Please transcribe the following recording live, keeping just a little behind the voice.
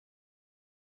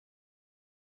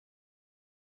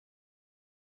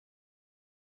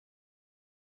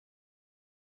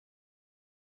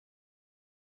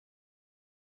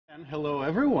And hello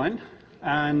everyone,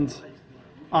 and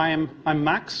I'm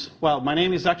Max. Well, my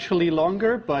name is actually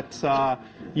longer, but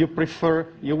you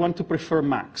want to prefer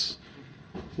Max.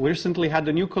 We recently had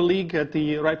a new colleague at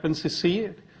the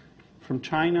RIPE-NCC from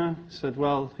China. Said,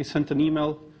 well, he sent an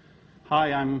email.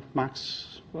 Hi, I'm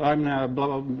Max. I'm blah,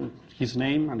 blah, blah, his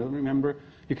name, I don't remember.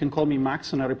 You can call me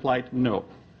Max, and I replied, no.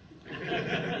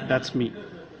 That's me.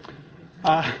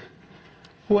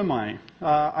 Who am I?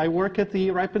 I work at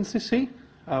the RIPE-NCC.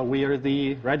 We are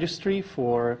the registry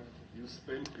for... You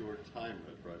spent your time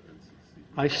at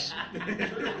RIPE-NCC.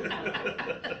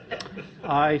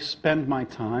 I spend my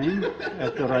time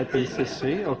at the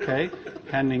RIPE-NCC, okay.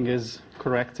 Henning is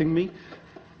correcting me.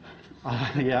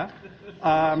 Yeah.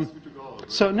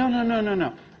 So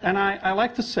no. And I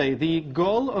like to say the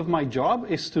goal of my job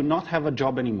is to not have a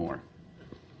job anymore.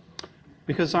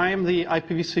 Because I am the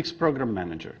IPv6 program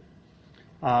manager.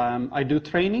 I do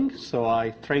training, so I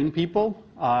train people.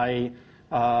 I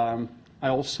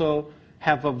also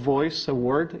have a voice, a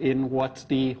word in what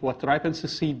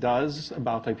RIPE-NCC does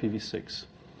about IPv6.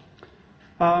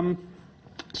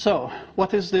 So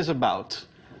what is this about?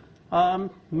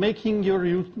 Making your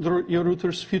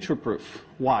routers future-proof.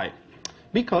 Why?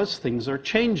 Because things are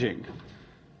changing.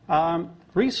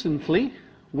 Recently,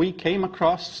 we came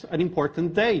across an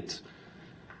important date.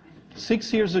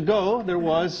 6 years ago, there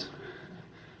was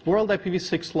World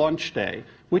IPv6 launch day,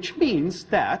 which means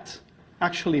that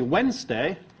actually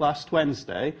last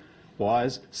Wednesday,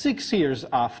 was 6 years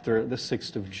after the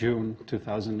 6th of June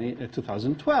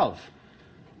 2012.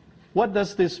 What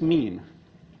does this mean?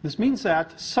 This means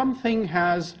that something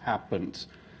has happened.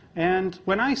 And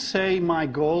when I say my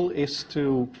goal is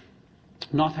to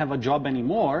not have a job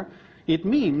anymore, it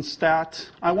means that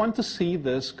I want to see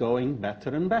this going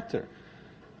better and better.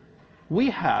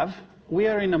 We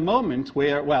are in a moment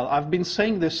where, well, I've been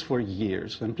saying this for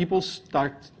years, and people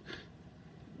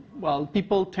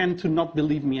tend to not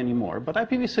believe me anymore, but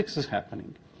IPv6 is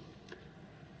happening.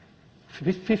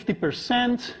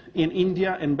 50% in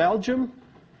India and Belgium,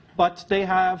 but they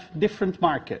have different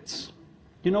markets.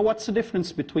 You know what's the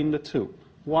difference between the two?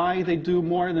 Why they do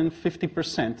more than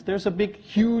 50%? There's a big,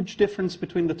 huge difference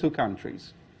between the two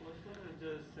countries. What's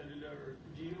the cellular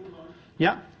GEO launch?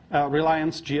 Yeah,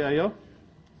 Reliance GIO.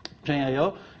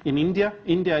 In India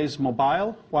is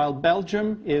mobile, while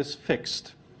Belgium is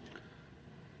fixed.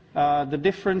 The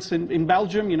difference in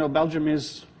Belgium, Belgium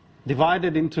is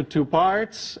divided into two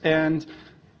parts, and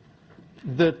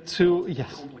the two,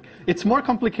 yes, it's more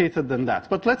complicated than that,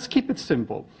 but let's keep it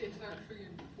simple. It's actually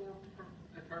in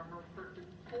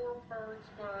four parts,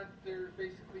 but they're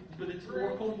basically two. But it's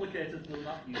more complicated than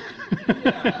that,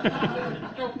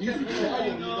 you see.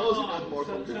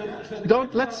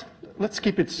 Let's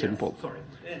keep it simple.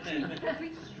 Yes,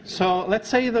 sorry. So let's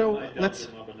say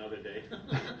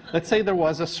there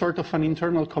was a sort of an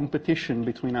internal competition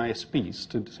between ISPs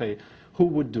to say who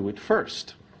would do it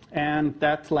first. And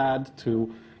that led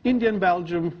to India and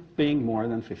Belgium being more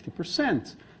than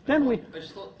 50%. Then I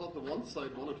just thought the one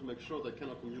side wanted to make sure they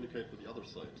cannot communicate with the other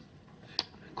side.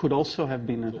 Could also have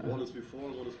been So one is V4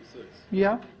 and one is V6.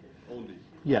 Yeah. Only.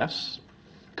 Yes.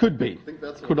 Could be. I think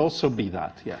that's Could also be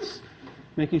that, yes.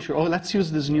 Making sure, let's use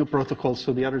this new protocol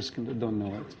so the others don't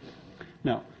know it.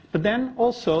 No. But then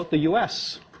also the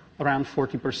US, around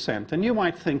 40%. And you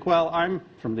might think, well, I'm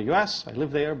from the US, I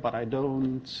live there, but I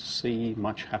don't see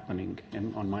much happening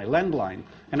on my landline.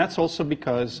 And that's also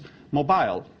because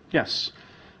mobile, yes,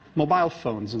 mobile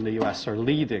phones in the US are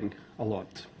leading a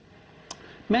lot.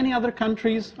 Many other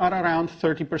countries are around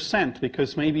 30%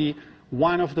 because maybe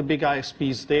one of the big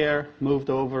ISPs there moved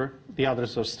over, the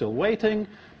others are still waiting.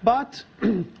 But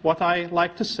what I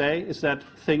like to say is that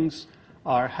things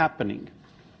are happening.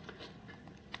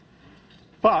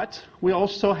 But we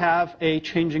also have a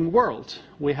changing world.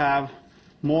 We have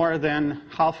more than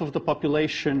half of the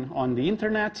population on the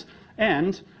internet,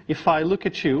 and if I look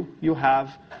at you, you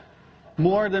have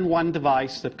more than one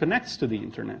device that connects to the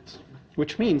internet,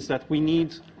 which means that we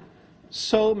need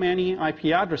so many IP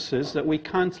addresses that we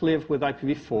can't live with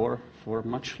IPv4 for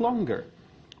much longer.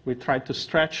 We tried to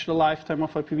stretch the lifetime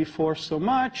of IPv4 so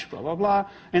much, blah, blah, blah.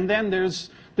 And then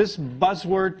there's this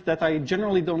buzzword that I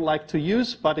generally don't like to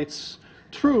use, but it's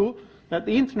true, that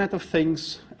the Internet of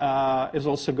Things is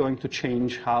also going to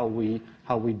change how we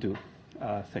do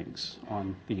things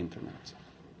on the Internet.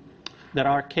 There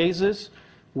are cases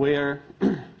where,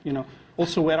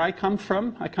 also where I come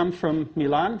from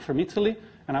Milan, from Italy,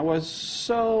 and I was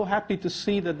so happy to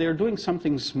see that they're doing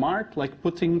something smart, like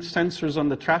putting sensors on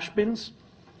the trash bins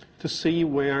to see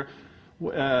to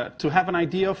have an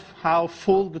idea of how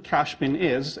full the trash bin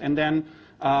is, and then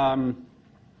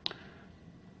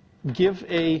give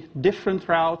a different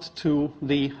route to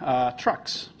the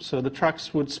trucks. So the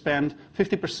trucks would spend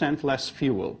 50% less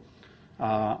fuel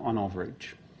on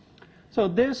average. So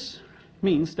this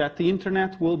means that the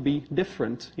internet will be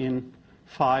different in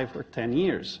 5 or 10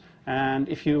 years. And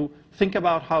if you think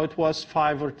about how it was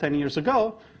 5 or 10 years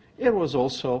ago, it was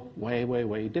also way, way,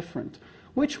 way different,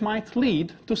 which might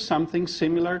lead to something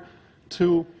similar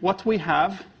to what we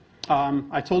have.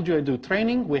 I told you I do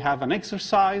training. We have an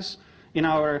exercise in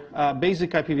our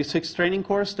basic IPv6 training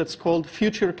course that's called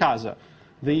Future Casa,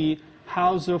 the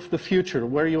house of the future,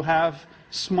 where you have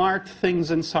smart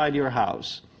things inside your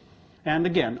house. And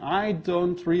again, I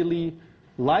don't really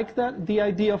like the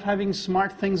idea of having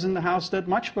smart things in the house that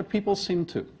much, but people seem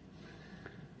to.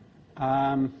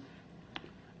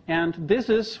 And this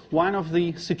is one of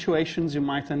the situations you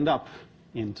might end up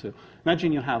into.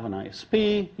 Imagine you have an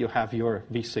ISP, you have your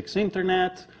V6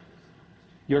 internet,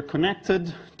 you're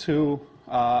connected to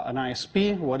an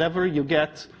ISP, whatever, you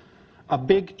get a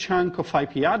big chunk of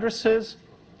IP addresses,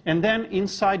 and then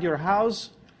inside your house,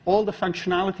 all the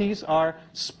functionalities are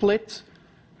split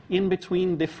in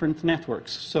between different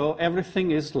networks. So everything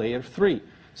is layer 3.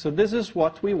 So this is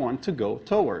what we want to go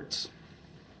towards.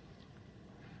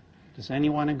 Does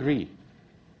anyone agree?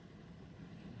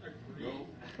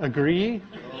 Agree?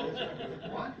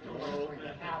 What or what's going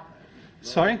to happen?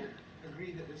 Sorry?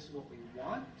 Agree that this is what we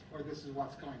want, or this is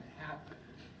what's going to happen?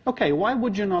 Okay, why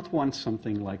would you not want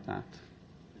something like that?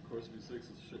 Because V6 is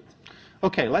shit.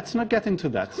 Okay, let's not get into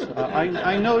that.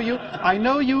 I know you,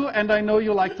 and I know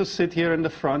you like to sit here in the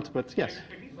front, but yes.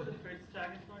 At least for the thread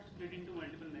stack, it's not split into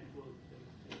multiple networks.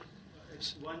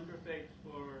 It's one prefect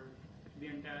for the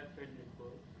entire thread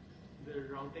network.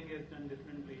 The routing is done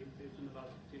differently based on the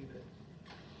last 15 bits.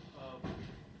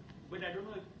 But I don't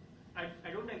know if, I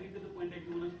don't agree with the point that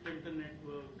you want to split the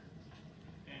network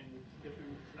and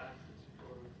different classes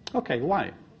for. Okay,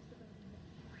 why?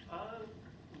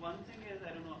 One thing is, I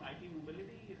don't know, IT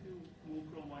mobility, if you move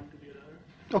from one to the other.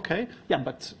 Okay, yeah,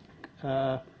 but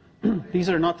these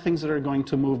are not things that are going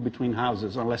to move between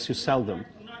houses unless you sell them.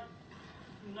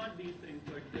 Not these things,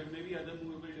 but there may be other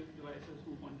movable devices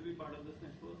who want to be part of this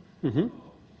network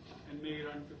and may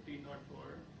run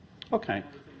 15.4. Okay,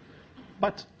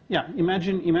 but yeah,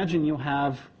 imagine you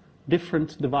have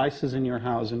different devices in your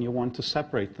house and you want to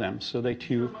separate them so that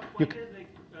So my point is like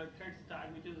thread stack,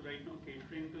 which is right now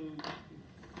catering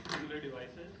to singular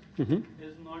devices,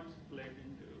 is not split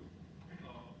into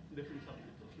different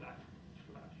subnets of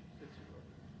slash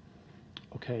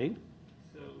 64. Okay.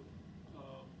 So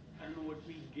I don't know what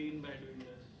we gain by doing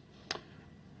this.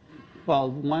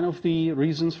 Well, one of the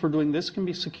reasons for doing this can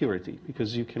be security,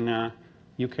 because you can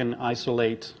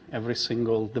isolate every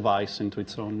single device into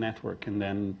its own network and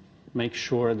then make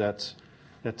sure that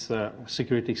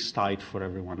security is tight for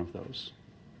every one of those.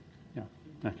 Yeah,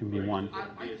 that can be one.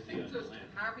 I think just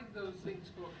having those things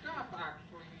hooked up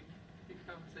actually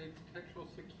becomes a potential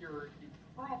security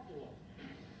problem.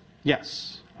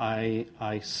 Yes, I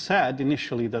said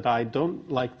initially that I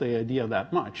don't like the idea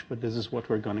that much, but this is what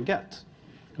we're going to get.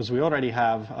 Because we already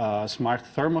have smart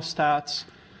thermostats,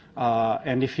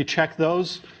 and if you check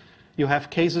those, you have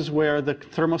cases where the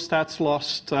thermostats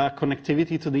lost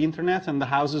connectivity to the internet and the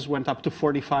houses went up to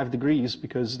 45 degrees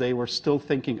because they were still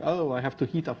thinking, oh, I have to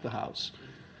heat up the house.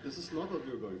 This is not what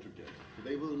you're going to get.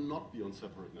 They will not be on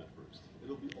separate networks.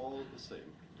 It'll be all the same.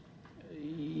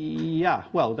 Yeah,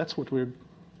 well, that's what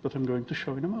I'm going to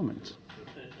show in a moment.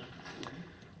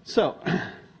 So,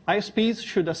 ISPs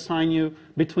should assign you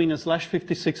between a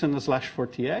 /56 and a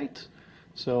 /48.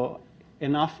 So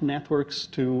enough networks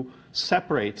to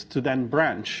separate, to then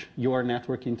branch your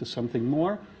network into something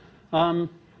more. And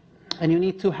you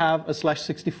need to have a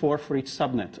 /64 for each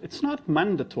subnet. It's not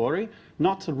mandatory,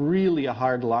 not really a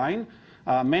hard line.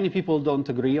 Many people don't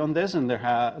agree on this, and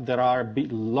there are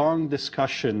long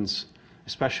discussions,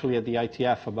 especially at the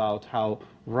ITF, about how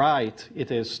right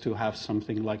it is to have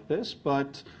something like this.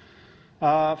 But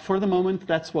for the moment,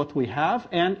 that's what we have.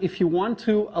 And if you want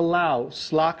to allow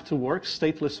Slack to work,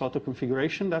 stateless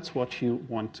auto-configuration, that's what you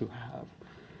want to have.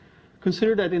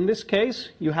 Consider that in this case,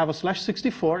 you have a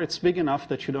 /64. It's big enough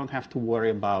that you don't have to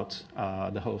worry about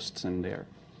the hosts in there.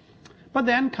 But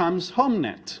then comes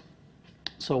Homenet.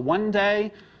 So one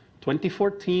day,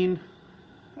 2014,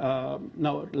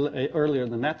 earlier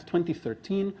than that,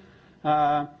 2013,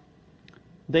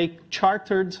 they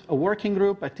chartered a working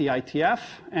group at the ITF,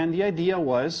 and the idea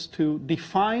was to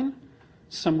define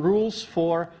some rules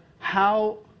for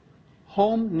how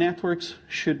home networks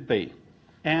should be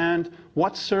and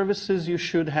what services you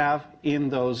should have in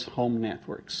those home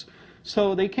networks.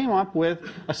 So they came up with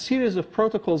a series of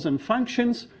protocols and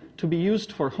functions to be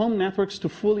used for home networks to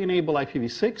fully enable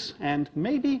IPv6 and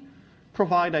maybe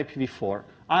provide IPv4.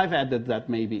 I've added that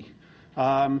maybe.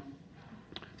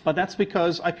 But that's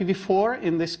because IPv4,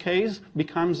 in this case,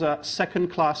 becomes a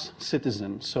second-class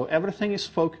citizen. So everything is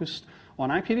focused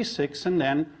on IPv6, and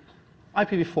then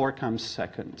IPv4 comes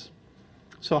second.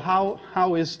 So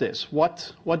how is this?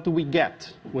 What do we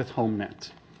get with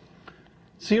Homenet?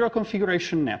 Zero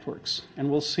configuration networks, and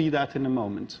we'll see that in a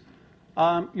moment.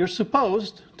 You're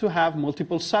supposed to have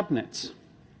multiple subnets.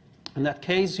 In that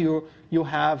case, you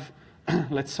have,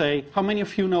 let's say, how many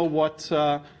of you know what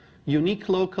unique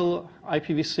local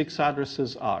IPv6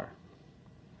 addresses are?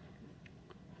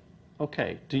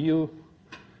 Okay,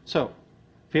 so,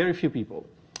 very few people.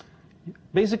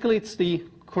 Basically, it's the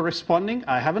corresponding,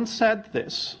 I haven't said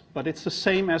this, but it's the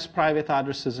same as private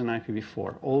addresses in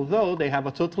IPv4, although they have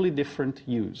a totally different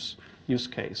use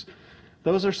case.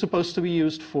 Those are supposed to be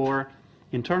used for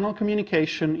internal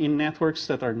communication in networks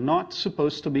that are not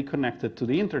supposed to be connected to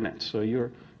the internet. So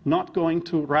you're not going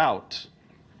to route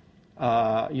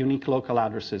unique local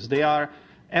addresses. They are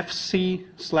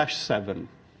FC/7,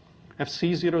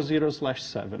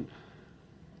 FC00/7.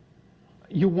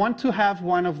 You want to have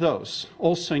one of those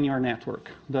also in your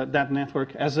network, that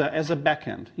network as a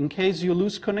backend. In case you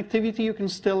lose connectivity, you can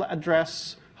still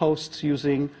address hosts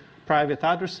using private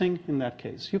addressing in that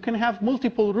case. You can have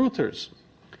multiple routers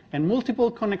and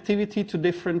multiple connectivity to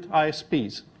different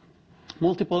ISPs,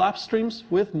 multiple upstreams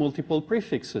with multiple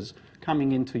prefixes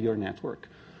coming into your network.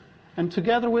 And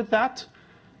together with that,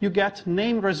 you get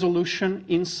name resolution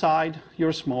inside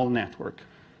your small network,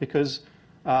 because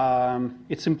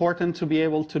it's important to be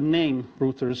able to name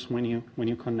routers when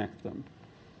you connect them.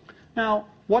 Now,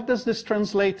 what does this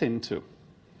translate into?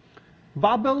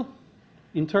 Babel,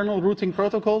 internal routing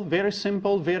protocol, very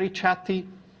simple, very chatty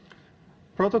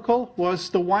protocol, was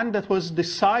the one that was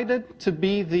decided to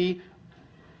be the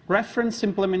reference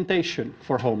implementation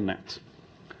for Homenet.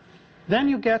 Then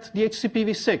you get the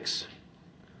HCPv6,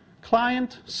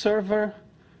 client, server,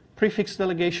 prefix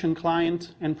delegation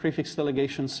client, and prefix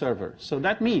delegation server. So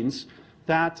that means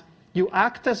that you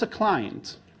act as a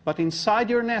client, but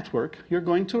inside your network, you're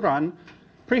going to run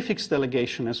prefix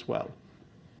delegation as well.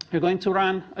 You're going to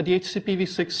run a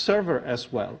DHCPv6 server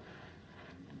as well.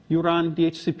 You run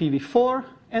DHCPv4,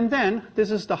 and then, this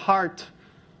is the heart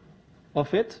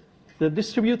of it, the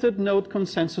Distributed Node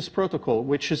Consensus Protocol,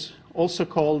 which is also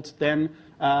called then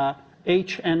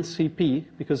HNCP,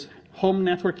 because Home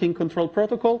Networking Control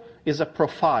Protocol is a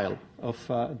profile of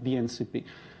DNCP.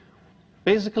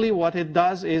 Basically, what it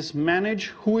does is manage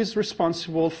who is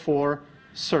responsible for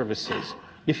services.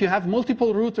 If you have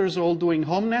multiple routers all doing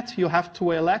Homenet, you have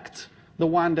to elect the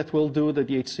one that will do the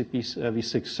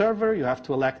DHCP-v6 server. You have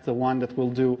to elect the one that will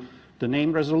do the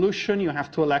name resolution. You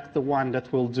have to elect the one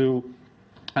that will do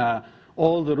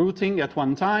all the routing at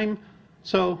one time.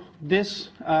 So this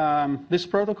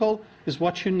protocol is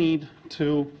what you need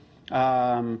to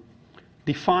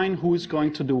define who is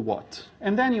going to do what.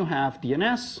 And then you have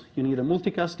DNS. You need a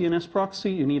multicast DNS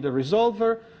proxy. You need a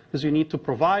resolver, because you need to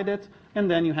provide it. And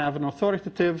then you have an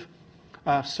authoritative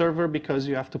server, because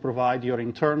you have to provide your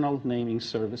internal naming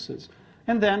services.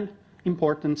 And then,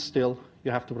 important still,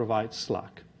 you have to provide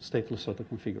SLAC, stateless auto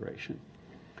configuration.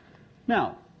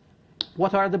 Now,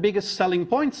 what are the biggest selling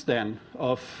points then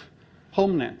of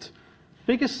Homenet?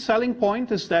 Biggest selling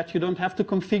point is that you don't have to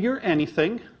configure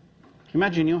anything.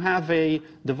 Imagine you have a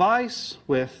device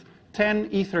with 10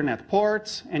 Ethernet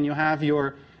ports, and you have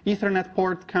your Ethernet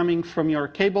port coming from your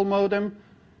cable modem.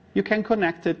 You can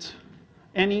connect it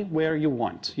anywhere you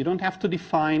want. You don't have to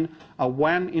define a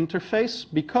WAN interface,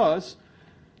 because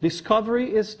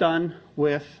discovery is done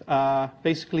with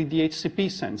basically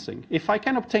DHCP sensing. If I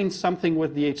can obtain something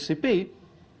with DHCP,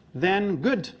 then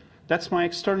good. That's my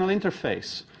external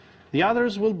interface. The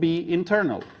others will be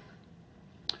internal.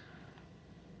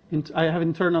 I have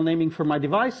internal naming for my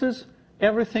devices.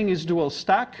 Everything is dual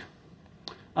stack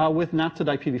with NATed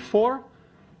IPv4.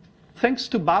 Thanks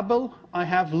to Babel, I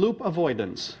have loop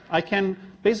avoidance. I can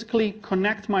basically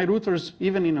connect my routers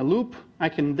even in a loop. I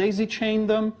can daisy chain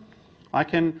them. I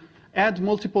can add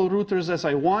multiple routers as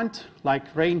I want, like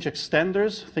range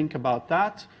extenders. Think about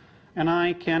that. And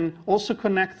I can also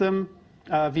connect them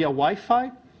via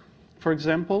Wi-Fi, for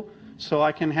example. So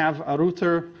I can have a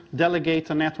router delegate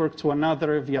a network to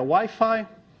another via Wi-Fi,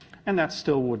 and that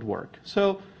still would work.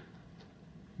 So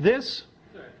this,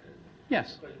 sorry,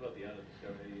 yes? Question about the other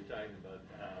discovery. You're talking about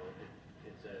how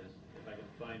it says, if I can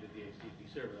find a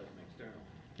DHCP server, that's an external.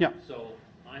 Yeah. So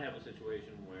I have a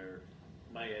situation where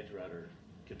my edge router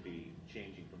could be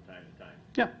changing from time to time.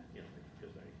 Yeah. You know,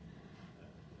 because I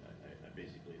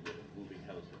basically live in a moving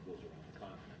house that goes around the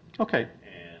continent. Okay.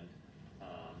 And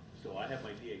so I have my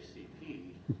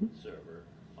DHCP server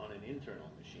on an internal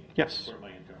machine Yes. for my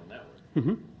internal network.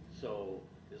 Mm-hmm. So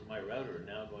is my router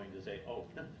now going to say, oh,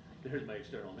 there's my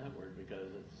external network because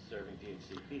it's serving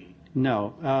DHCP?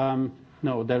 No.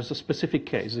 No, there's a specific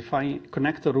case. If I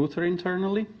connect a router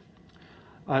internally,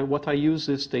 what I use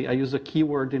is I use a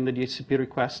keyword in the DHCP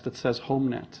request that says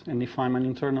Homenet. And if I'm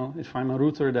a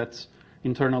router that's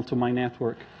internal to my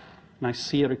network, and I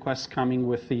see a request coming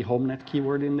with the Homenet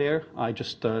keyword in there, I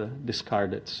just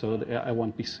discard it, so I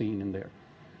won't be seen in there.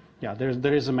 Yeah,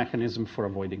 there is a mechanism for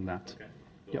avoiding that. Okay.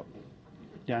 Yep.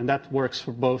 Yeah, and that works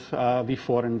for both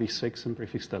v4 and v6 and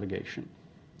prefix delegation.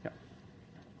 Yeah.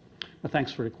 But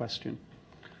thanks for the question.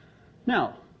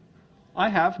 Now, I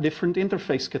have different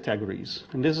interface categories,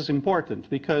 and this is important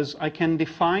because I can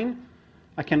define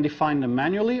them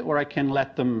manually, or I can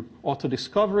let them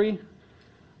auto-discovery.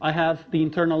 I have the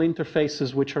internal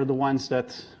interfaces, which are the ones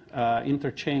that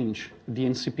interchange the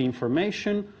NCP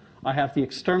information. I have the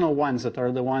external ones that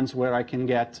are the ones where I can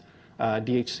get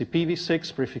DHCP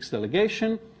v6 prefix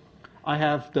delegation. I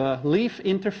have the leaf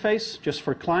interface just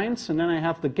for clients, and then I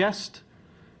have the guest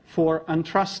for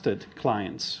untrusted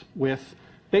clients with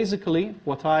basically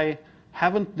what I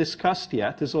haven't discussed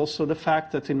yet is also the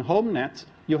fact that in Homenet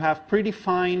you have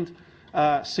predefined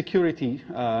security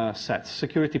sets,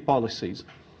 security policies.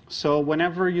 So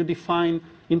whenever you define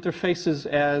interfaces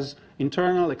as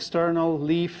internal, external,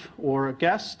 leaf, or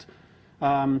guest,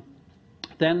 then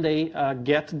they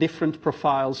get different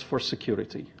profiles for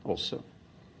security also.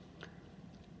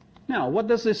 Now, what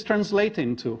does this translate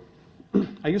into?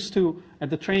 I used to, at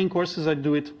the training courses, I'd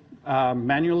do it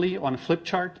manually on a flip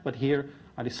chart, but here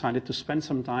I decided to spend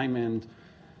some time and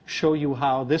show you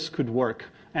how this could work.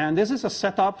 And this is a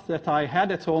setup that I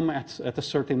had at home at a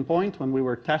certain point when we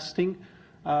were testing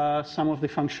some of the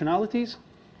functionalities.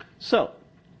 So,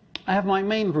 I have my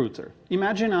main router.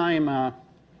 Imagine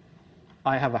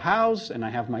I have a house and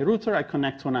I have my router, I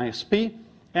connect to an ISP,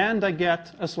 and I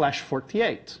get a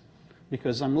 /48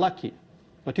 because I'm lucky.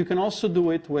 But you can also do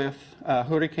it with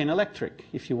Hurricane Electric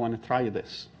if you want to try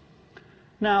this.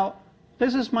 Now,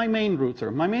 this is my main router.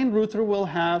 My main router will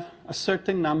have a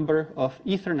certain number of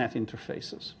Ethernet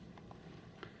interfaces.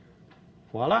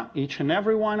 Voila, each and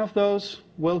every one of those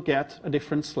will get a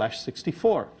different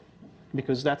 /64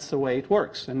 because that's the way it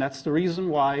works. And that's the reason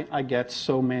why I get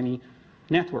so many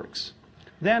networks.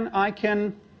 Then I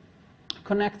can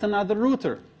connect another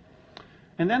router.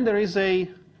 And then there is a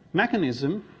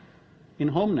mechanism in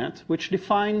Homenet which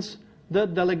defines the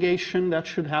delegation that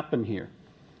should happen here.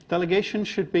 Delegation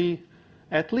should be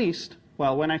at least,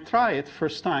 well, when I try it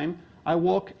first time, I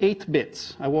walk 8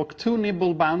 bits. I walk 2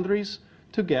 nibble boundaries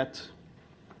to get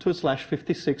to a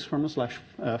 /56 from a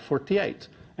 /48.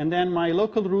 And then my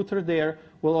local router there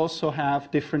will also have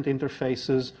different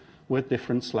interfaces with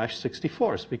different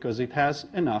 /64s because it has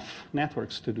enough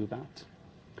networks to do that.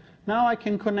 Now I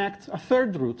can connect a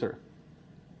third router.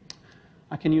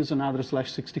 I can use another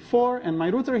 /64, and my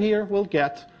router here will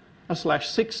get a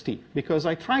 /60 because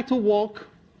I try to walk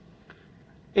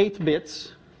 8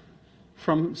 bits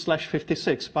from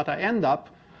 /56, but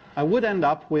I would end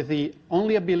up with the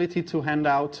only ability to hand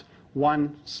out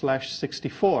 1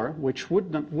 /64, which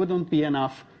wouldn't be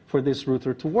enough for this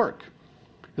router to work.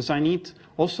 Because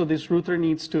also this router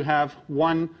needs to have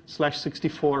 1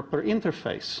 /64 per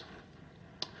interface.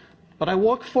 But I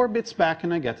walk 4 bits back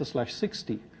and I get a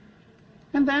 /60.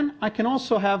 And then I can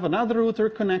also have another router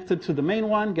connected to the main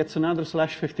one, gets another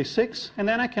 /56, and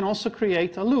then I can also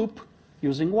create a loop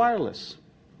using wireless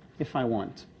if I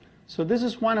want. So this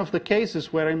is one of the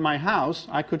cases where in my house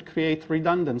I could create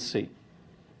redundancy.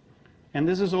 And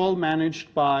this is all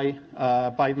managed by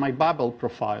my Babel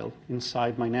profile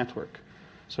inside my network.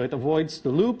 So it avoids the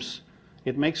loops.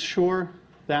 It makes sure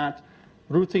that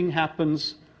routing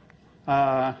happens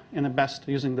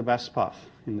using the best path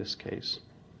in this case.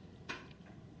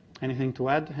 Anything to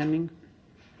add, Henning?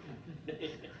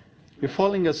 You're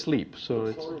falling asleep, so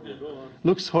it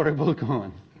looks horrible. Go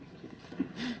on.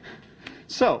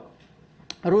 So,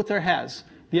 a router has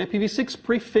the IPv6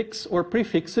 prefix or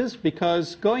prefixes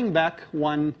because going back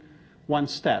one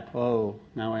step. Oh,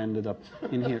 now I ended up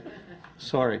in here.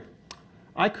 Sorry.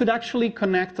 I could actually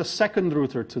connect a second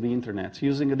router to the internet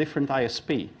using a different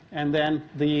ISP, and then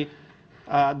the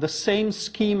same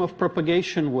scheme of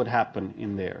propagation would happen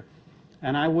in there.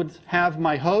 And I would have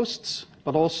my hosts,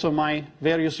 but also my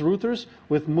various routers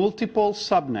with multiple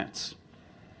subnets.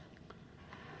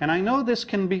 And I know this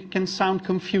can sound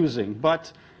confusing,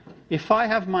 but if I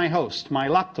have my host, my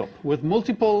laptop, with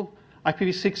multiple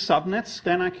IPv6 subnets,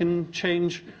 then I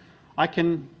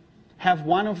can have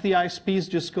one of the ISPs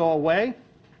just go away,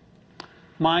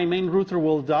 my main router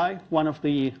will die, one of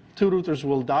the two routers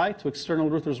will die, two external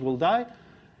routers will die,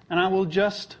 and I will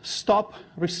just stop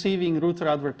receiving router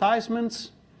advertisements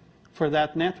for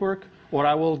that network, or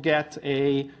I will get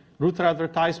a router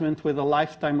advertisement with a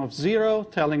lifetime of 0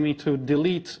 telling me to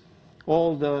delete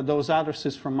all those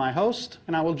addresses from my host,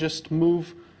 and I will just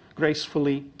move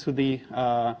gracefully to the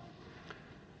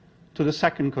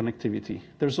second connectivity.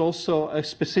 There's also a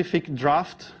specific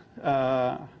draft,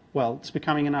 well, it's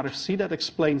becoming an RFC that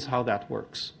explains how that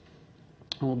works.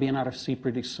 It will be an RFC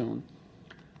pretty soon.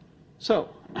 So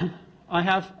I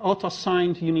have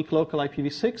auto-assigned unique local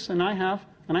IPv6, and I have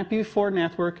an IPv4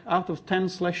 network out of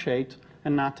 10/8,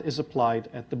 and NAT is applied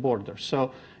at the border.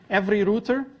 So every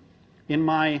router in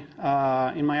my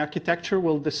architecture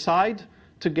will decide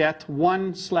to get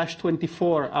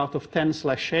 1/24 out of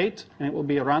 10/8, and it will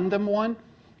be a random one.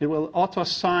 It will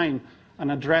auto-assign an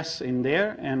address in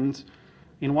there, and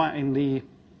in the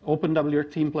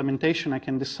OpenWRT implementation, I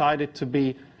can decide it to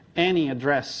be any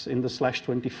address in the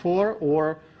 /24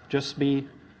 or just be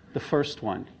the first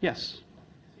one. Yes?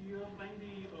 So you're applying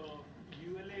the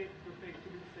ULA prefix to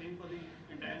be the same for the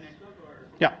entire network, or?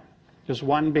 Yeah, just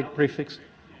one big prefix.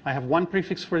 I have one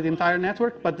prefix for the entire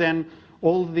network, but then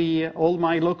all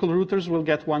my local routers will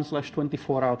get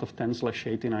 1/24 out of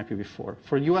 10/8 in IPv4.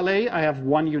 For ULA, I have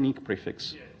one unique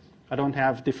prefix. Yes. I don't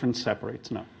have different separates,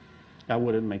 no. That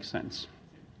wouldn't make sense.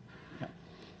 Yeah.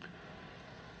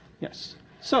 Yes.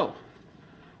 So,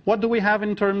 what do we have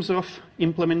in terms of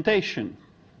implementation?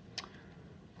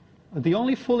 The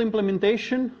only full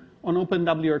implementation on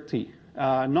OpenWRT.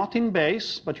 Not in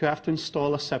base, but you have to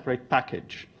install a separate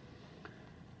package.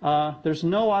 There's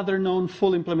no other known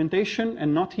full implementation,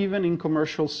 and not even in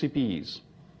commercial CPEs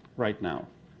right now.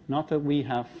 Not that we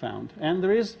have found. And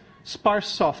there is sparse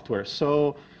software.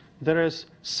 So there is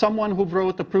someone who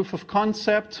wrote a proof of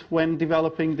concept when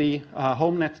developing the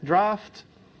Homenet draft,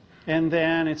 and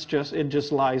then it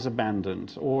just lies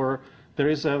abandoned. Or there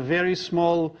is a very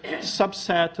small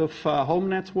subset of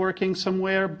Homenet working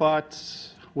somewhere, but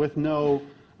with no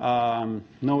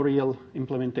real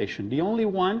implementation. The only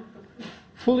one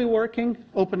fully working,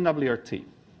 OpenWRT.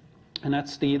 And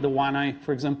that's the one I,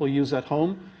 for example, use at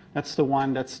home. That's the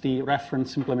one that's the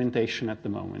reference implementation at the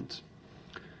moment.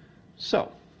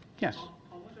 So, yes?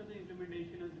 How much of the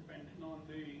implementation is dependent on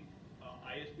the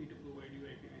ISP to provide you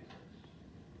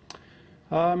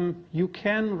IPv6? You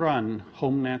can run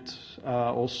Homenet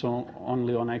also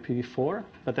only on IPv4,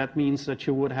 but that means that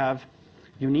you would have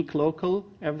unique local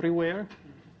everywhere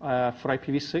for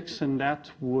IPv6, and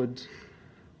that would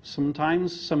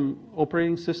sometimes some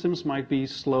operating systems might be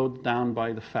slowed down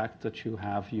by the fact that you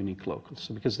have unique locals,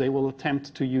 so because they will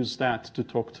attempt to use that to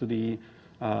talk to the.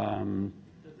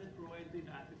 Does it provide the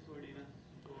NAT6 for DNS?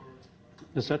 Or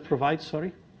Does that provide?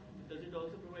 Sorry. does it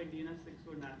also provide DNS6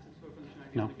 or NAT6 for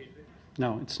functionality No. on the gateway?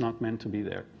 No, it's not meant to be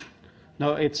there.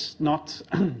 No, it's not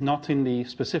not in the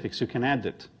specifics. You can add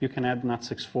it. You can add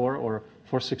NAT64 or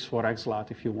 464 XLAT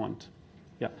if you want.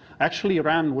 Yeah, I actually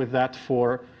ran with that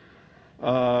for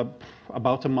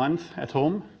about a month at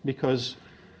home, because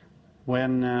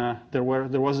when there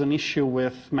was an issue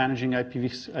with managing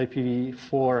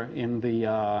IPv4 in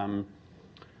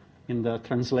the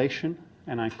translation,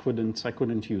 and I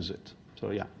couldn't use it. So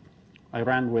yeah, I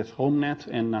ran with Homenet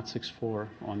and NAT64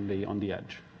 on the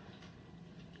edge.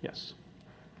 Yes.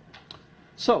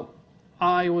 So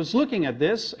I was looking at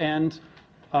this, and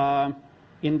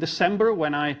in December,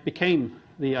 when I became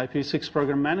the IPv6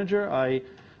 program manager,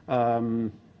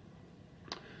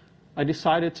 I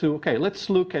decided to, okay, let's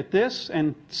look at this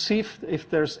and see if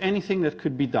there's anything that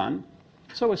could be done.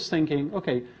 So I was thinking,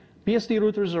 okay, BSD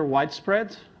routers are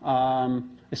widespread,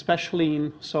 especially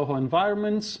in SOHO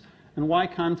environments, and why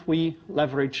can't we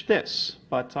leverage this?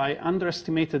 But I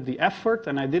underestimated the effort,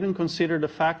 and I didn't consider the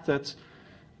fact that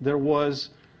there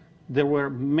were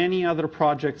many other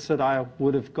projects that I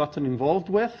would have gotten involved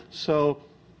with. So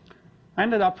I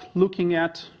ended up looking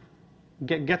at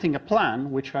getting a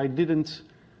plan, which I didn't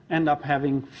end up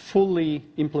having fully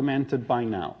implemented by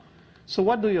now. So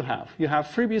what do you have? You have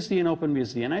FreeBSD and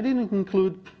OpenBSD, and I didn't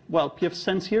include, well,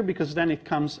 PFSense here, because then it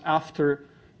comes after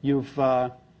you've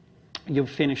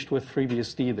finished with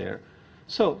FreeBSD there.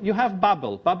 So you have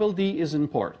Babel. BabelD is in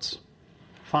ports.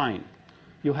 Fine.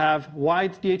 You have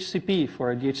wide DHCP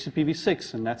for a DHCP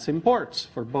v6, and that's in ports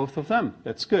for both of them.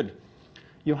 That's good.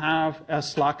 You have a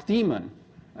Slack daemon.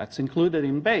 That's included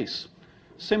in base.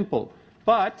 Simple.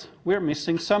 But we're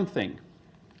missing something,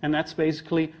 and that's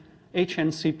basically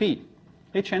HNCP.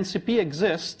 HNCP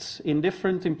exists in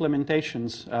different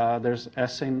implementations. There's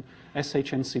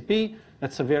SHNCP.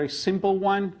 That's a very simple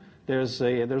one.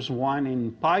 There's one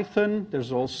in Python.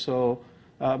 There's also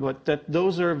but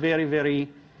those are very, very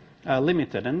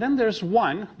limited. And then there's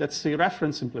one, that's the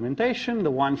reference implementation,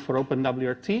 the one for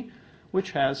OpenWRT,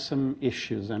 which has some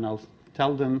issues, and I'll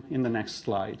tell them in the next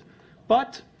slide.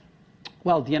 But,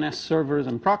 well, DNS servers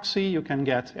and proxy, you can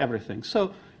get everything.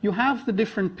 So you have the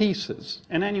different pieces,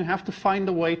 and then you have to find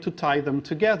a way to tie them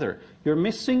together. You're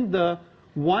missing the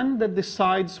one that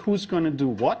decides who's going to do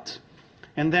what,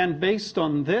 and then based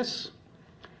on this,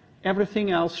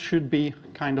 everything else should be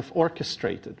kind of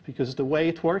orchestrated, because the way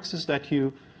it works is that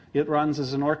it runs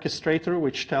as an orchestrator,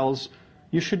 which tells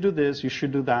you should do this, you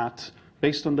should do that,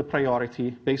 based on the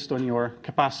priority, based on your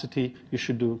capacity. You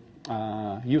should do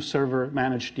server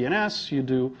managed DNS, you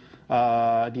do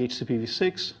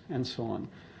DHCPv6, and so on.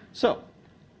 So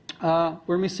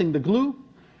we're missing the glue,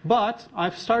 but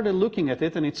I've started looking at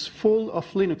it, and it's full of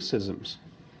Linuxisms.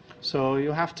 So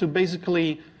you have to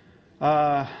basically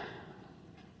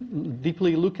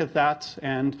deeply look at that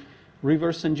and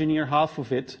reverse engineer half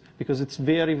of it, because it's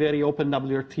very, very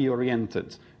OpenWRT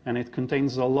oriented, and it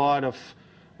contains a lot of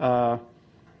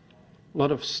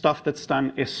stuff that's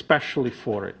done especially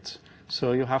for it.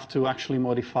 So you have to actually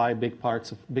modify big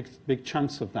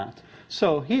chunks of that.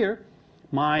 So here,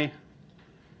 my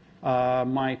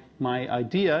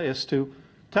idea is to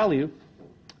tell you,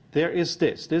 there is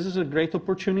this. This is a great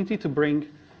opportunity to bring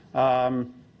IPv6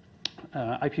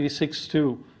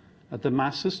 to the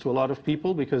masses, to a lot of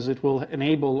people, because it will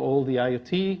enable all the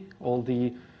IoT, all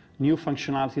the new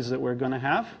functionalities that we're going to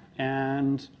have.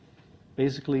 And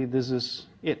basically, this is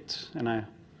it. And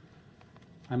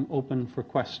I'm open for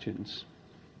questions,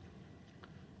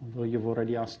 although you've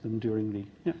already asked them during the...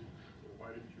 Yeah.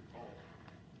 Why didn't you call?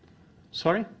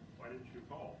 Sorry? Why didn't you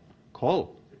call?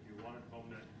 Call? If you wanted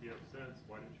Homenet and PFSense,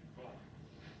 why didn't you call?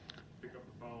 Pick up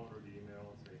the phone or the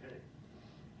email and say, hey.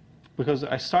 Because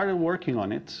I started working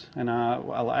on it, and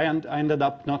well, I ended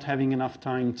up not having enough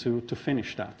time to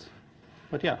finish that.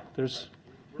 But yeah,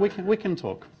 we can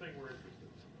talk. I'm saying we're interested.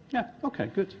 Yeah, okay,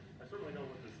 good. I certainly know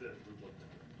what this is. We've looked at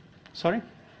it. Sorry? I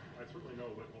certainly know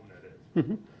what Homenet is.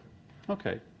 Mm-hmm.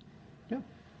 Okay. Yeah,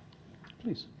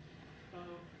 please.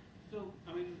 So,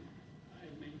 I mean, I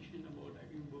mentioned about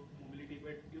IP mobility,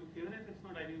 but even if it's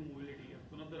not IP mobility, if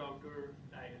one of the router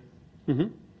dies, Mm-hmm.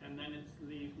 and then its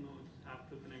leaf nodes have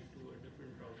to connect to a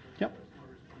different router, Yep. so it's not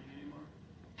responding anymore.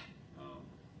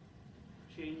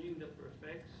 Changing the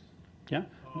prefix. Yeah,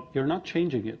 you're not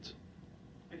changing it.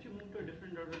 If you move to a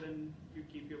different router, then you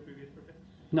keep your previous prefix.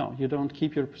 No, you don't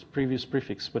keep your previous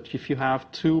prefix. But if you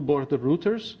have two border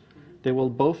routers, they will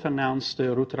both announce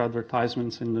the router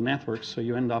advertisements in the network, so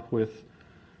you end up with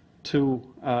two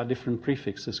different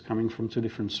prefixes coming from two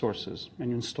different sources, and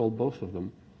you install both of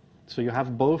them. So you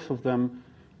have both of them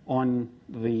on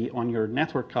your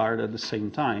network card at the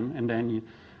same time, and then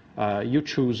you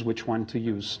choose which one to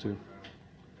use to.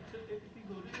 So if we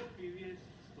go to the previous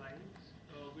slides,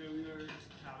 where we were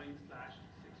having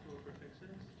 /64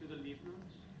 prefixes to the leaf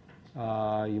nodes.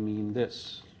 You mean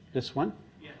this one?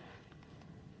 Yeah.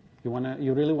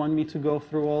 You really want me to go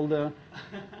through all the?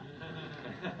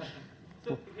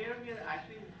 So here we are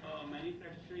actually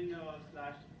manufacturing a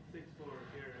 /64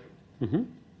 here, right? Mm-hmm.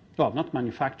 Well, not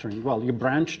manufacturing. Well, you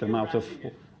branch them out of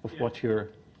Yeah. what you're.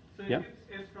 So Yeah.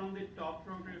 if from the top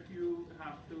router, if you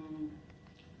have to,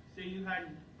 say you had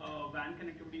WAN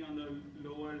connectivity on the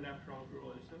lower left router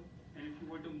also, and if you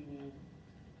were to move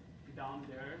down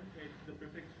there, the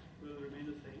prefix will remain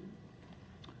the same?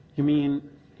 You mean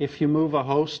if you move a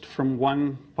host from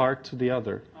one part to the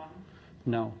other?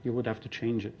 No, you would have to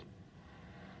change it.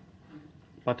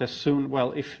 But as soon,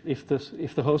 well, if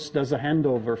the host does a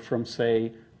handover from,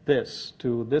 say, this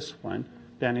to this one,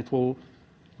 then it will,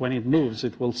 when it moves,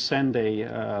 it will send a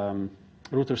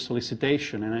router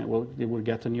solicitation, and it will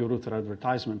get a new router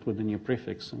advertisement with the new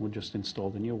prefix, and we'll just install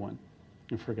the new one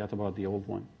and forget about the old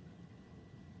one.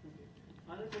 Okay.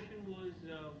 Other question was,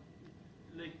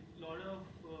 like a lot of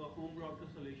home router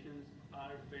solutions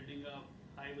are building up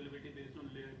high availability based on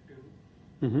layer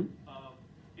 2. Mm-hmm.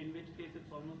 In which case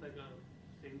it's almost like a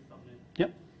same subnet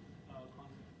Yep.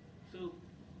 concept. So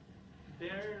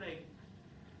there, like,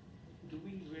 do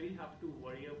we really have to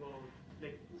worry about,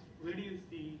 like, where do you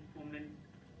see Homenet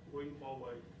going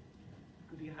forward?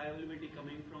 The high availability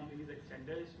coming from these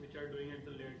extenders, which are doing at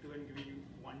the layer 2 and giving you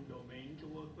one domain to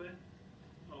work with,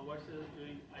 versus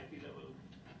doing IP level?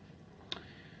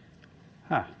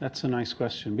 That's a nice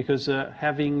question, because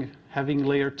having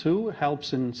layer 2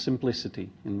 helps in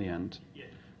simplicity in the end. Yeah.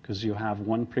 Because you have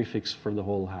one prefix for the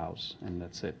whole house, and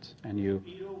that's it. And you.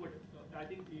 I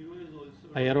think Aero is also.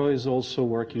 Aero is also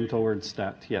working towards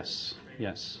that. Yes,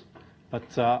 yes.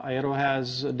 But Aero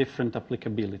has a different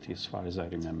applicability, as far as I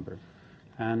remember.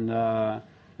 And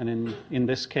And in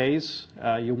this case,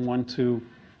 you want to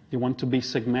be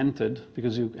segmented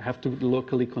because you have to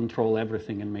locally control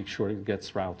everything and make sure it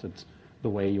gets routed the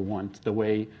way you want, the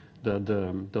way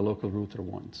the local router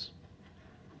wants.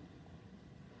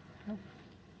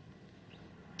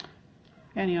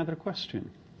 Any other question?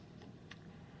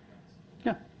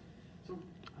 Yeah. So,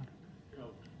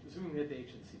 assuming we had the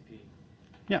HCP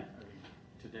Yeah.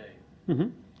 today, Mm-hmm.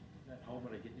 how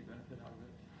would I get any benefit out of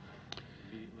it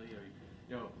immediately?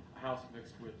 Or, a house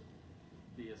mixed with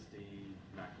BSD,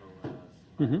 Mac OS,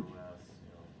 Mm-hmm. OS,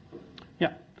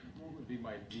 Yeah. what would be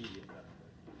my immediate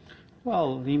benefit?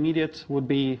 Well, the immediate would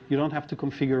be you don't have to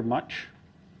configure much.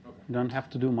 Okay. You don't have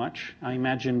to do much. I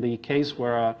imagine the case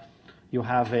where you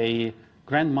have a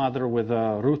grandmother with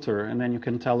a router, and then you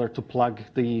can tell her to plug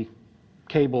the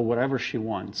cable wherever she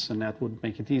wants, and that would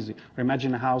make it easy. Or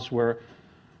imagine a house where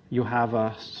you have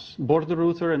a border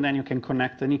router, and then you can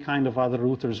connect any kind of other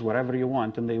routers wherever you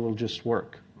want, and they will just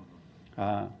work.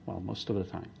 Well, most of the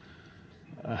time.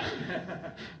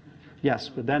 Yes,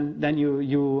 but then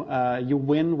you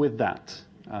win with that,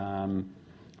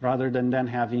 rather than then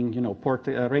having port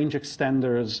range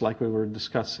extenders like we were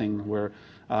discussing, where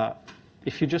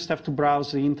if you just have to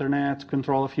browse the internet,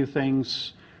 control a few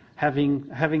things,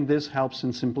 having this helps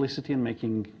in simplicity and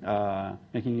making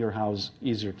your house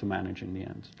easier to manage in the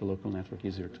end, the local network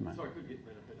easier to manage. So I could get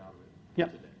benefit out of it Yeah.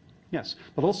 today. Yes,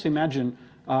 but also imagine,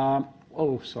 the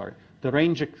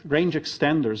range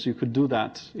extenders. You could do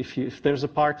that if there's a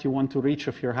part you want to reach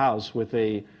of your house with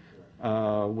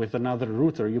another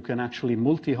router. You can actually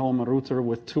multi-home a router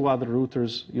with two other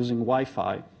routers using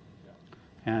Wi-Fi,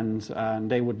 and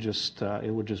it would just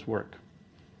work.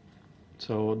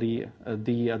 So the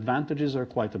advantages are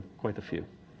quite a few.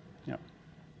 Yeah.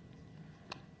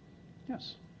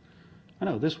 Yes. I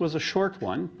know this was a short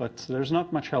one, but there's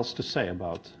not much else to say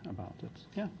about it.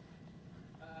 Yeah.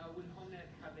 Would Homenet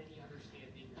have any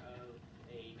understanding of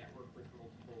a network with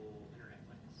multiple internet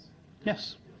links?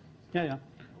 Yes. Yeah.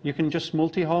 You can just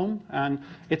multi-home, and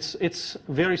it's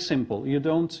very simple. You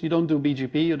don't do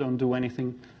BGP. You don't do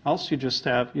anything else. You just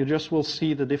will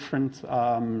see the different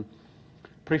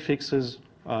prefixes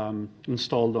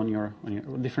installed on your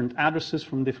different addresses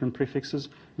from different prefixes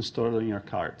installed on your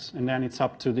cards, and then it's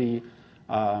up to the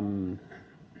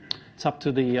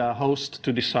host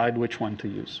to decide which one to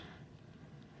use.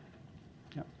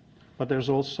 Yeah. But there's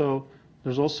also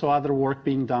other work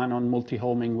being done on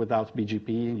multi-homing without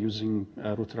BGP using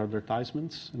router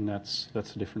advertisements, and that's a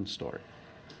different story.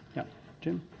 Yeah,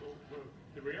 Jim? So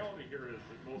the reality here is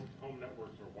that most home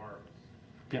networks are wireless.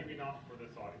 Yeah. Maybe not for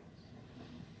this audience.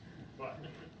 But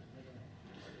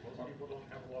most people don't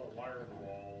have a lot of wire in the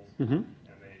walls, Mm-hmm. and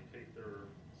they take their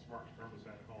smart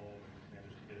thermostat home and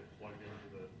manage to get it plugged into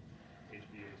the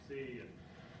HVAC, and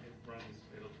it runs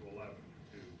 802.11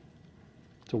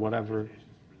 To whatever. stations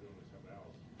presumably somewhere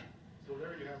else. So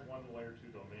there you have one layer 2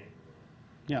 domain.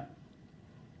 Yeah.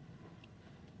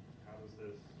 How does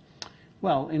this?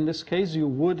 Well, in this case, you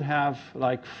would have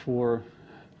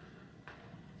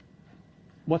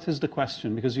what is the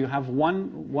question? Because you have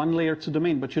one layer 2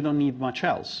 domain, but you don't need much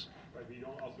else. Right, but you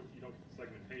don't get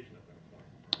segmentation at that point.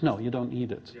 No, you don't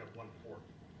need it. You have one port,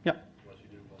 Yeah. unless you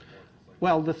do both ports.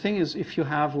 Well, the thing is, if you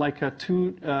have like a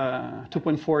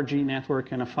 2.4G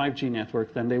network and a 5G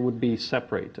network, then they would be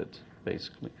separated,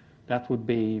 basically. That would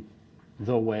be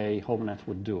the way Homenet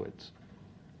would do it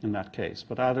in that case.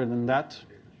 But other than that,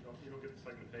 Okay, but you don't get the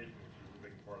segmentation, which is a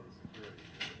big part of the security.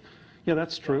 yeah,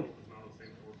 that's true. It's not on the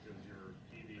same network as your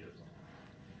TV is on.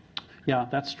 Yeah,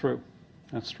 that's true.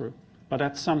 That's true. But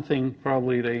that's something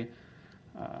probably it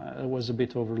was a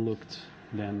bit overlooked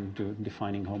than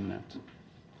defining Homenet.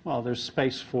 Well, there's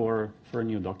space for a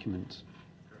new document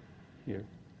here.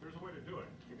 There's a way to do it.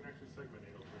 You can actually segment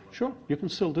 802.11. Sure, you can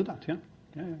still do that, yeah.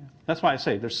 Yeah. That's why I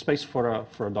say there's space for a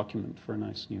document, for a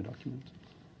nice new document.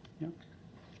 Yeah.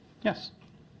 Yes?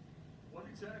 What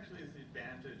exactly is the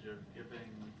advantage of giving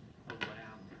a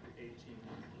LAMP 18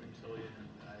 quintillion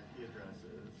IP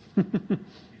addresses? You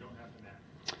don't have to NAT.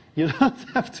 You don't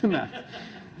have to NAT.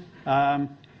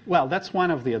 Well, that's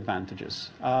one of the advantages.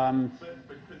 But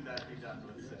couldn't that be done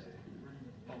with, say,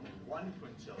 only 1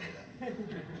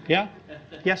 quintillion? Yeah,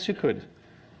 yes, you could.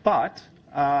 But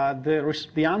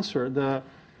the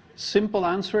simple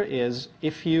answer is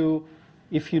if you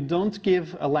don't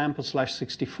give a LAMP a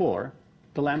 /64,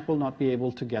 the LAMP will not be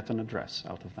able to get an address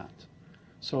out of that.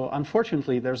 So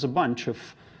unfortunately, there's a bunch of,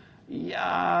 we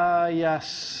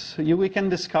can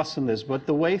discuss on this, but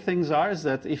the way things are is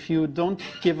that if you don't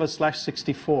give a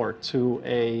 /64 to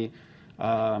a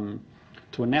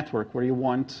network where you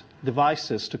want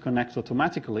devices to connect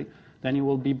automatically, then you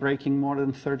will be breaking more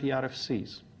than 30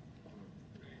 RFCs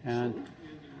And,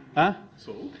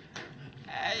 So?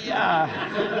 yeah.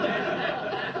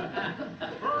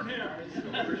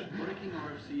 Breaking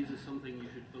RFCs is something you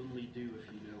should only do if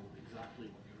you know exactly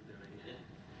what you're doing.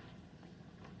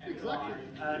 Exactly.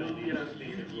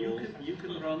 You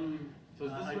can run So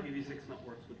is this what- IPv6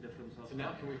 networks with different So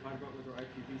now can we find out whether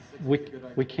IPv6 is a We, good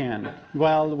idea? we can.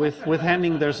 Well, with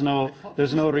Henning, there's no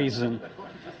reason.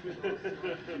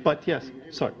 But yes,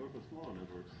 sorry. Work with smaller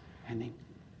networks. Henning,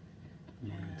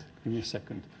 give me a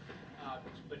second.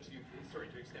 But to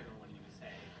extend on what you were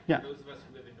saying, Yeah. those of us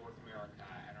who live in North America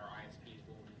and our ISPs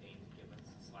will maintain to give us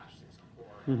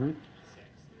 /64 Mhm. IPv6,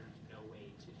 there's no way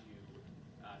to do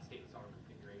stateless auto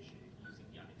configuration using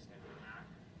the unextended MAC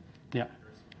Yeah.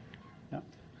 address. Yeah.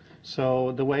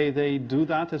 So the way they do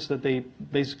that is that they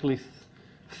basically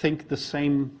think the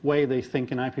same way they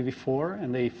think in IPv4,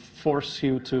 and they force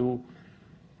you to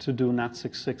do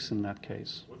NAT66 in that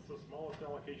case. What's the smallest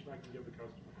allocation I can give the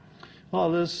customer?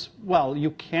 Well,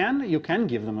 you can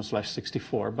give them a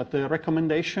 /64, but the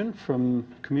recommendation from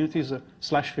community is a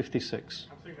 /56.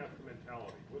 I'm saying that's the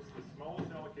mentality. What's the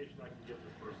smallest allocation I can give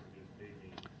this person who's paid me?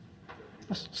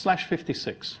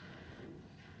 /56.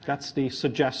 That's the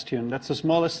suggestion. That's the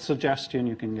smallest suggestion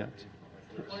you can get.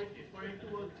 For it to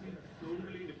work, we don't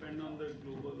really depend on the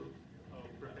global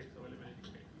prefix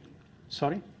availability.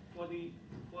 Sorry? For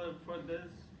this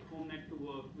Homenet to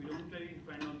work, we don't really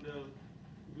depend on the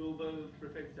global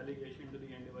prefix delegation to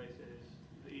the end devices.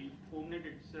 The Homenet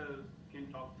itself can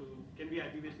be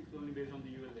IPv6 only based on the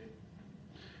ULA.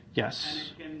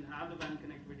 Yes. And it can have the WAN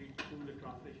connectivity through the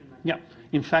translation Yeah. mechanism.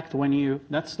 In fact,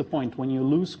 that's the point. When you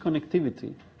lose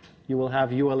connectivity, you will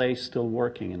have ULA still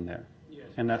working in there. Yes.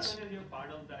 And that's, As long as you're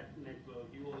part of that network,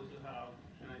 you also have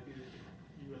an IPv6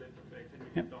 ULA prefix, and you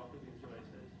can Yep. talk to these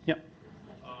devices. yep.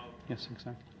 Uh, Yes,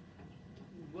 exactly.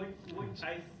 What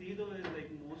I see though is like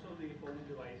most of the home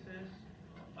devices,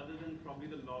 other than probably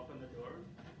the lock on the door,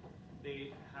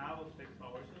 they have a fixed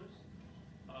power source,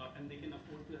 and they can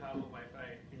afford to have a Wi-Fi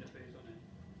interface on it.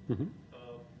 Mhm.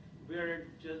 Where it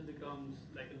just becomes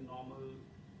like a normal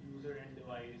user end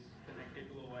device connected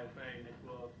to a Wi-Fi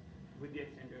network with the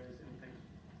extenders and things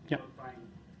Yep. work fine.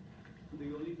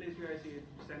 The only place where I see it,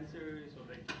 sensors or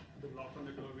like the lock on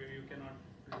the door where you cannot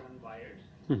run wires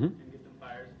Mhm. and get them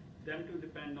fires, them to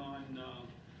depend on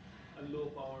a low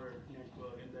power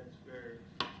network, and that's where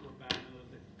low panels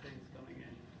and things coming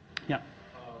in. Yeah.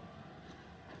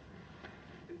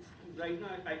 Right now,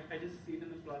 I just see it in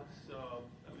the flux. I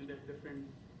mean, there are different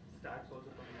stacks also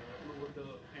coming out. I don't know what the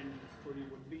end story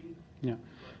would be. Yeah. But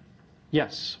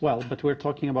Yes, well, but we're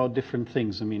talking about different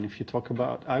things. I mean, if you talk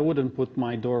about, I wouldn't put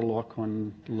my door lock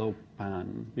on low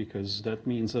pan because that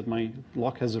means that my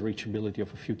lock has a reachability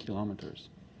of a few kilometers.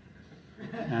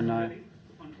 And really,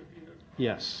 on 15 or-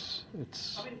 yes,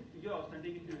 it's, I mean, your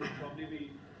authentication would probably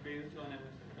be based on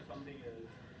something else.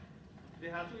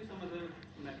 There has to be some other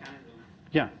mechanism.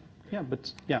 yeah.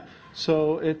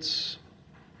 So it's,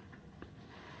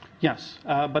 yes,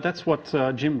 but that's what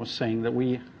Jim was saying, that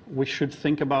we should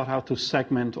think about how to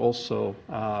segment also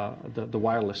the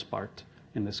wireless part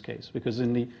in this case, because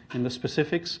in the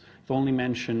specifics it only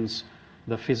mentions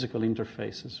the physical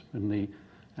interfaces and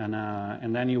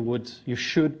then you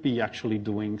should be actually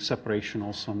doing separation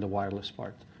also on the wireless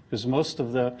part, because most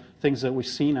of the things that we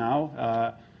see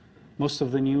now, most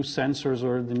of the new sensors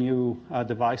or the new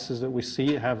devices that we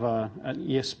see have an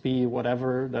ESP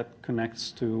whatever that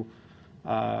connects to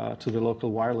the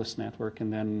local wireless network,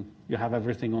 and then you have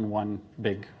everything on one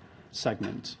big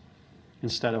segment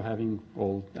instead of having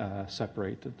all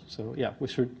separated. So yeah, we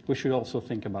should also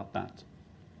think about that.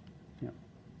 Yeah.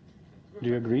 Do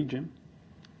you agree, Jim?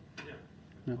 Yeah.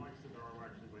 Yeah. Like I said, there are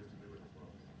actually ways to do it as well.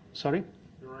 Sorry?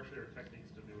 There actually are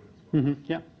techniques to do it as well. Mm-hmm.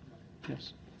 Yeah.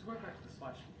 Yes. So going back to the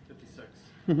 /56,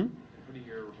 Mm-hmm. putting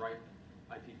your right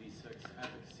IPv6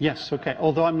 advocacy. Yes. Okay.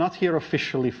 Although I'm not here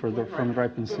officially from the Right.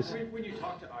 ripeness. But when you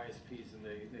talk to ISPs and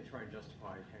they try and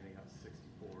justify handing out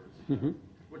 64s, Mhm.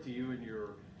 what do you and your,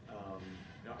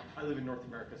 I live in North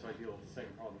America, so I deal with the same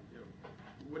problem.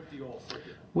 What do you all say to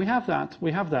them? We have that.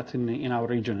 We have that in our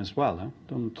region as well. Huh?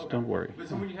 Okay. Don't worry. But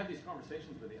so when you have these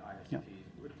conversations with the ISPs, Yeah.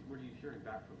 what are you hearing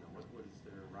back from them? What is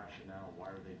their rationale? Why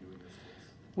are they doing this to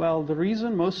us? Well, the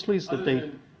reason mostly is that Other they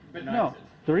than bit no. nonsense.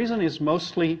 The reason is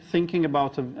mostly thinking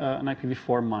about an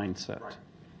IPv4 mindset Right.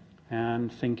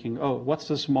 and thinking, oh, what's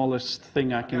the smallest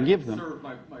thing I can give them? Serve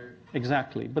my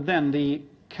Exactly. But then the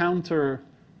counter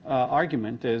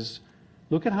argument is,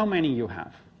 look at how many you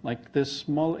have. Like this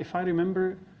small, if I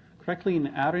remember correctly, in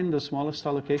ARIN, the smallest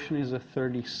allocation is a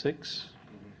 36.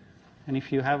 And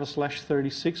if you have a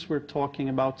 /36, we're talking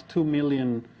about 2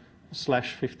 million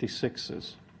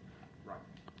 /56s. Right.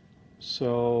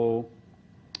 So,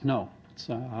 no, it's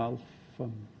half a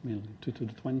million, 2 to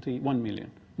the 20, 1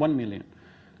 million. 1 million.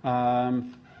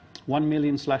 1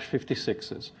 million slash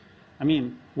 56s. I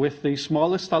mean, with the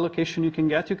smallest allocation you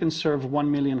can serve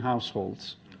 1 million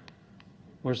households.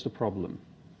 Where's the problem?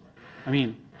 I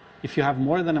mean, if you have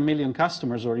more than 1 million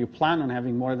customers, or you plan on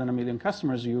having more than 1 million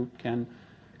customers, you can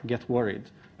get worried.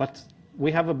 But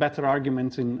we have a better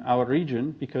argument in our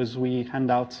region because we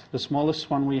hand out, the smallest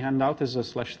one we hand out is a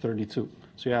 /32.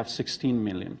 So you have 16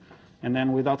 million. And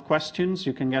then without questions,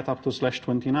 you can get up to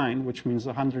 /29, which means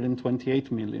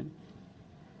 128 million.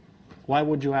 Why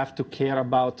would you have to care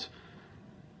about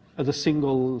the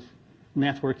single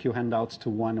network you hand out to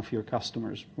one of your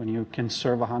customers when you can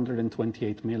serve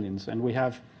 128 millions? And we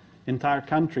have entire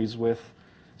countries with,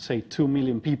 say, 2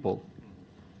 million people.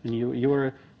 And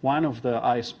you're one of the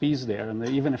ISPs there, and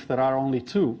even if there are only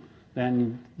 2,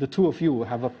 then the 2 of you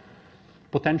have a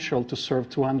potential to serve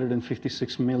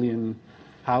 256 million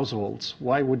households.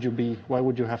 Why would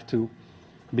you have to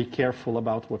be careful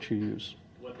about what you use?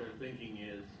 What they're thinking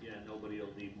is, yeah, nobody will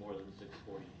need more than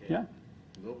 640K. Yeah.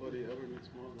 Nobody ever needs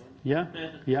more than. Yeah,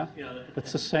 yeah.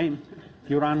 It's the same.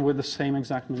 You run with the same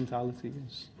exact mentality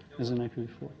as an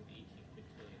IPv4.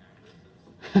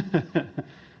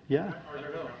 Yeah.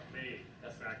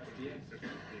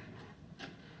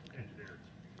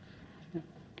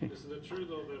 Okay. Isn't it true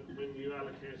though that when you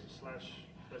allocate a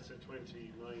let's say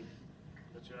 29,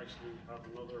 that you actually have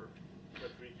another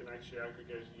that we can actually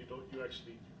aggregate? You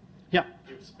actually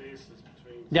give spaces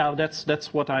between. Yeah,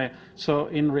 that's what so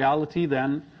in reality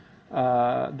then,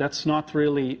 that's not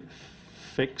really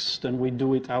fixed, and we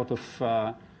do it out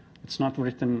of, it's not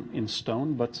written in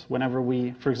stone, but whenever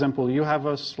for example, you have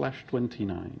a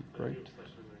 /29, right?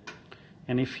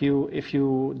 And if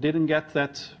you didn't get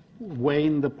that way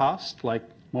in the past, like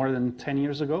more than 10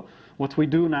 years ago, what we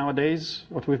do nowadays,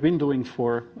 what we've been doing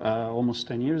for almost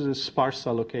 10 years, is sparse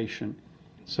allocation.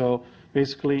 So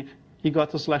basically, he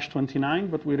got a /29,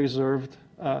 but we reserved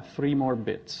 3 more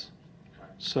bits.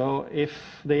 So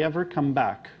if they ever come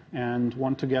back and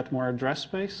want to get more address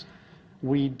space,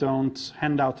 we don't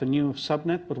hand out a new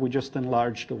subnet, but we just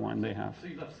enlarge the one they have. So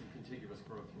you left some contiguous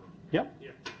growth room. Yep.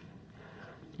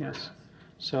 Yes.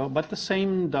 So, but the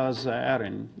same does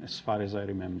Erin, as far as I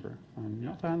remember. I'm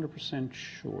not 100%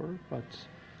 sure, but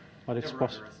it's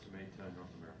possible.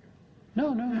 Never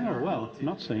underestimate North America. No. Well, I'm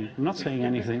not saying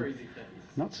anything.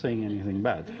 Not saying anything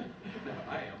bad. No,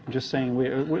 I am. I'm just saying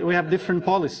we have different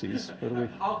policies. But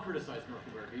I'll criticize North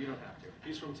America. You don't have to.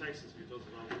 He's from Texas. He does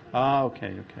it on. Ah,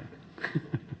 okay.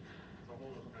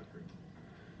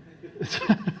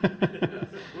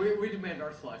 We demand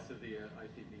our slice of the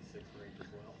IPv6 range as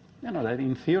well. No, that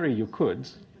in theory you could.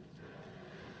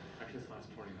 Actually, slash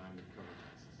 29 would cover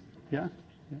Texas. Yeah.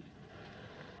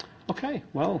 Okay.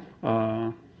 Well,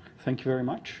 thank you very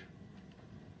much.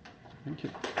 Thank you.